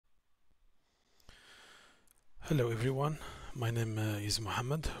Hello everyone, my name is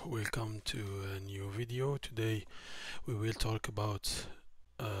Mohammed. Welcome to a new video. Today we will talk about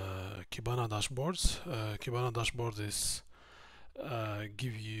Kibana Dashboards. Kibana Dashboards is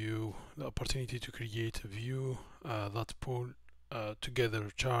give you the opportunity to create a view that pull together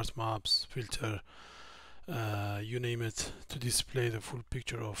chart, maps, filter, you name it, to display the full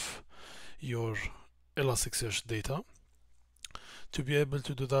picture of your Elasticsearch data. To be able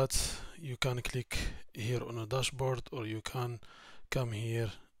to do that, you can click here on a dashboard, or you can come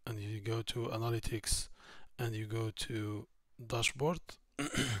here and you go to analytics and you go to dashboard.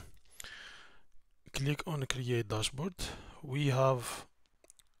 Click on create dashboard. We have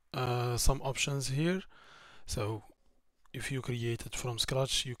some options here. So if you create it from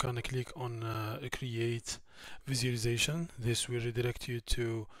scratch, you can click on create visualization. This will redirect you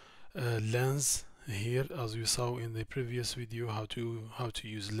to lens here, as we saw in the previous video, how to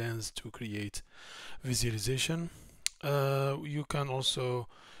use lens to create visualization. You can also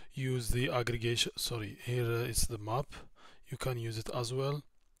use the aggregation. Sorry, here it's the map. You can use it as well,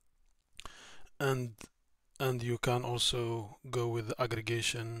 and you can also go with the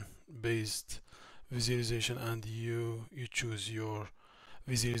aggregation based visualization, and you choose your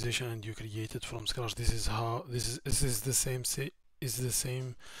visualization and you create it from scratch. This is the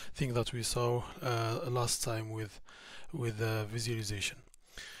same thing that we saw last time with visualization.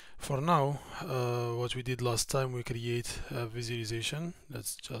 For now, what we did last time, we create a visualization.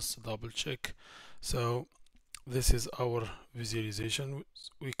 Let's just double check. So this is our visualization.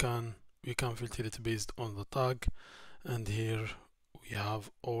 We can filter it based on the tag, and here we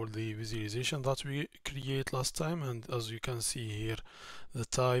have all the visualization that we create last time, and as you can see here, the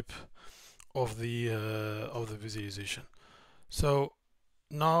type of the visualization. So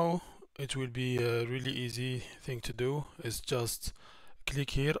now it will be a really easy thing to do, is just click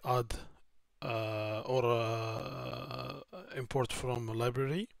here, add or import from a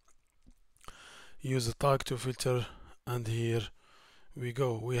library, use the tag to filter, and here we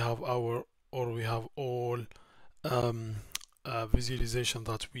go. We have all visualization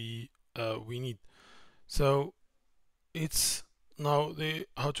that we need. So it's now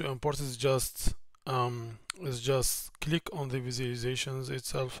how to import is just click on the visualizations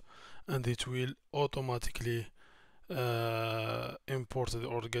itself, and it will automatically import it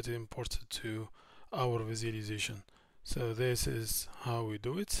or get imported to our visualization. So this is how we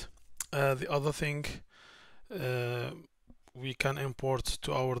do it. The other thing, we can import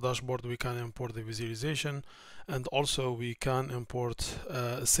to our dashboard, we can import the visualization, and also we can import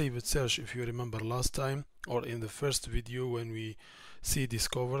save it search. If you remember last time, or in the first video when we saw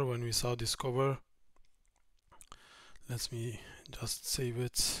discover, let me just save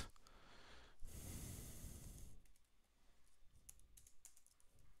it.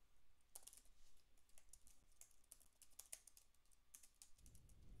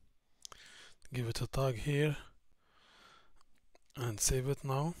 Give it a tag here and save it.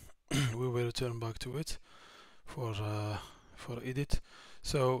 Now we will return back to it for edit.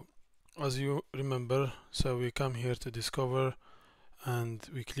 So as you remember, so we come here to discover and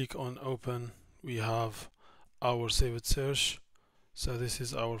we click on open. We have our saved search. So this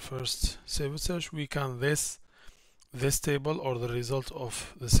is our first saved search. We can this table, or the result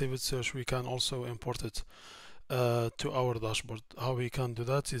of the saved search, we can also import it to our dashboard. How we can do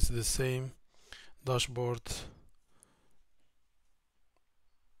that is the same dashboard.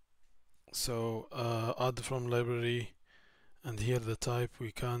 So add from library, and here the type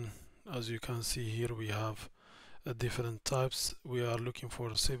we can, as you can see here, we have different types. We are looking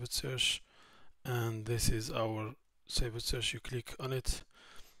for saved search, and this is our saved search. You click on it,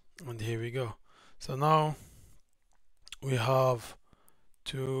 and here we go. So now we have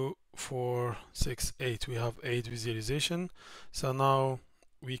 2, 4, 6, 8. We have 8 visualization. So now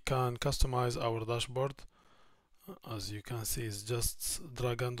we can customize our dashboard. As you can see, it's just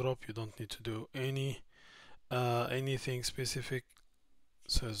drag and drop. You don't need to do anything specific.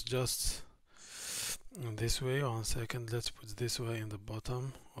 So it's just this way. 1 second, let's put this way in the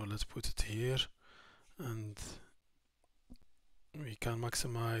bottom, or let's put it here, and we can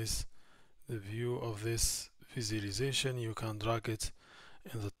maximize the view of this visualization. You can drag it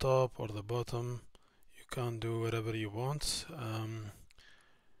in the top or the bottom. You can do whatever you want.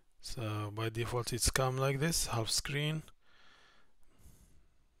 So by default it's come like this, half screen,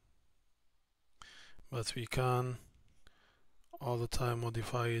 but we can all the time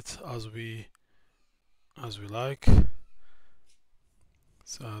modify it as we like.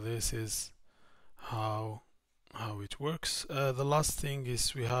 So this is how it works. The last thing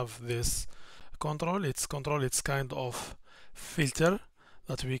is we have this control. It's kind of filter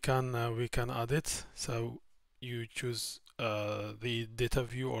that we can add it. So you choose the data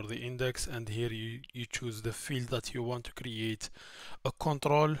view or the index, and here you choose the field that you want to create a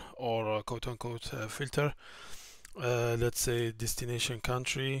control or a quote-unquote filter. Let's say destination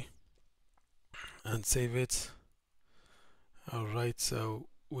country, and save it. Alright, so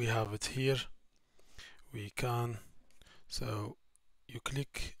we have it here. We can, so you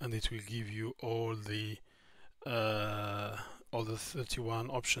click and it will give you all the 31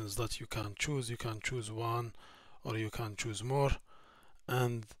 options that you can choose. You can choose one or you can choose more,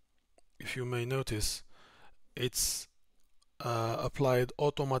 and if you may notice, it's applied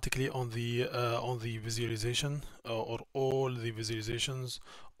automatically on the visualization or all the visualizations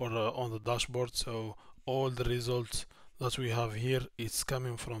or on the dashboard. So all the results that we have here, it's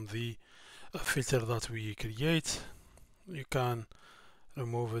coming from the filter that we create. You can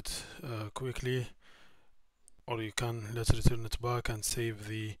remove it quickly, or you can let's return it back and save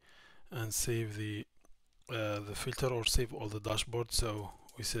the filter, or save all the dashboard. So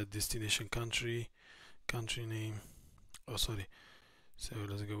we said destination country name, oh sorry, so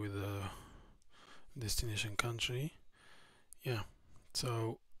let's go with the destination country. Yeah,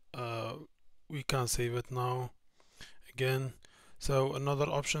 so we can save it now again. So another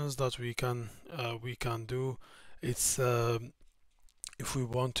options that we can do, it's if we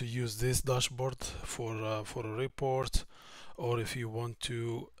want to use this dashboard for a report, or if you want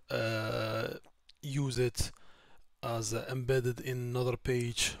to use it as embedded in another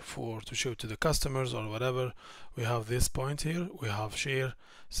page to show to the customers or whatever, we have this point here. We have share,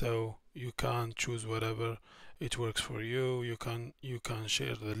 so you can choose whatever it works for you. You can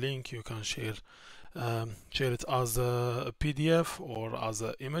share the link. You can share it as a PDF or as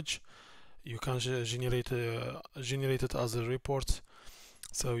an image. You can generate it as a report.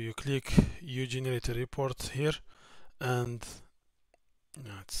 So you click, you generate a report here, and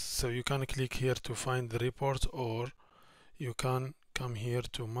so you can click here to find the report, or you can come here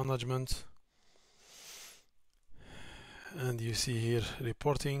to management, and you see here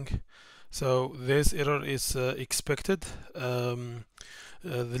reporting. So this error is expected. The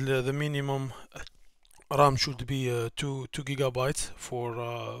minimum RAM should be 2 gigabytes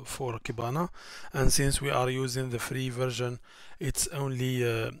for Kibana, and since we are using the free version, it's only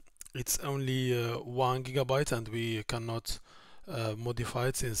 1 gigabyte, and we cannot modify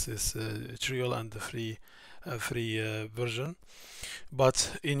it since it's trial and the free version.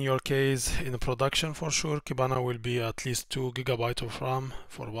 But in your case, in production, for sure Kibana will be at least 2 gigabytes of RAM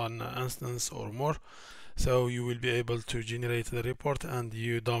for one instance or more. So you will be able to generate the report, and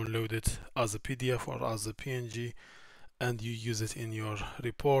you download it as a PDF or as a PNG, and you use it in your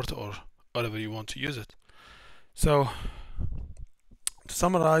report or whatever you want to use it. So to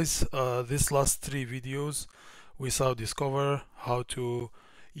summarize these last 3 videos, we saw discover how to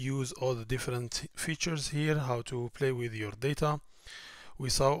use all the different features here, how to play with your data. We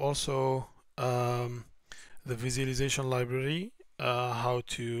saw also the visualization library, how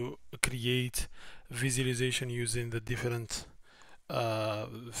to create visualization using the different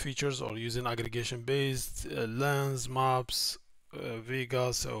features, or using aggregation based lens, maps,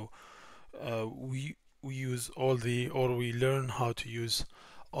 Vega. So we use all the, or we learn how to use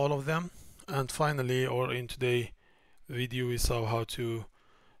all of them. And finally, or in today's video, we saw how to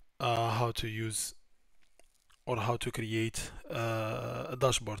use or how to create a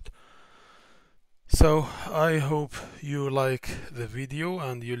dashboard. So I hope you like the video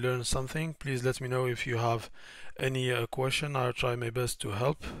and you learn something. Please let me know if you have any question. I'll try my best to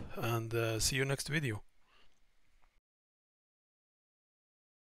help, and see you next video.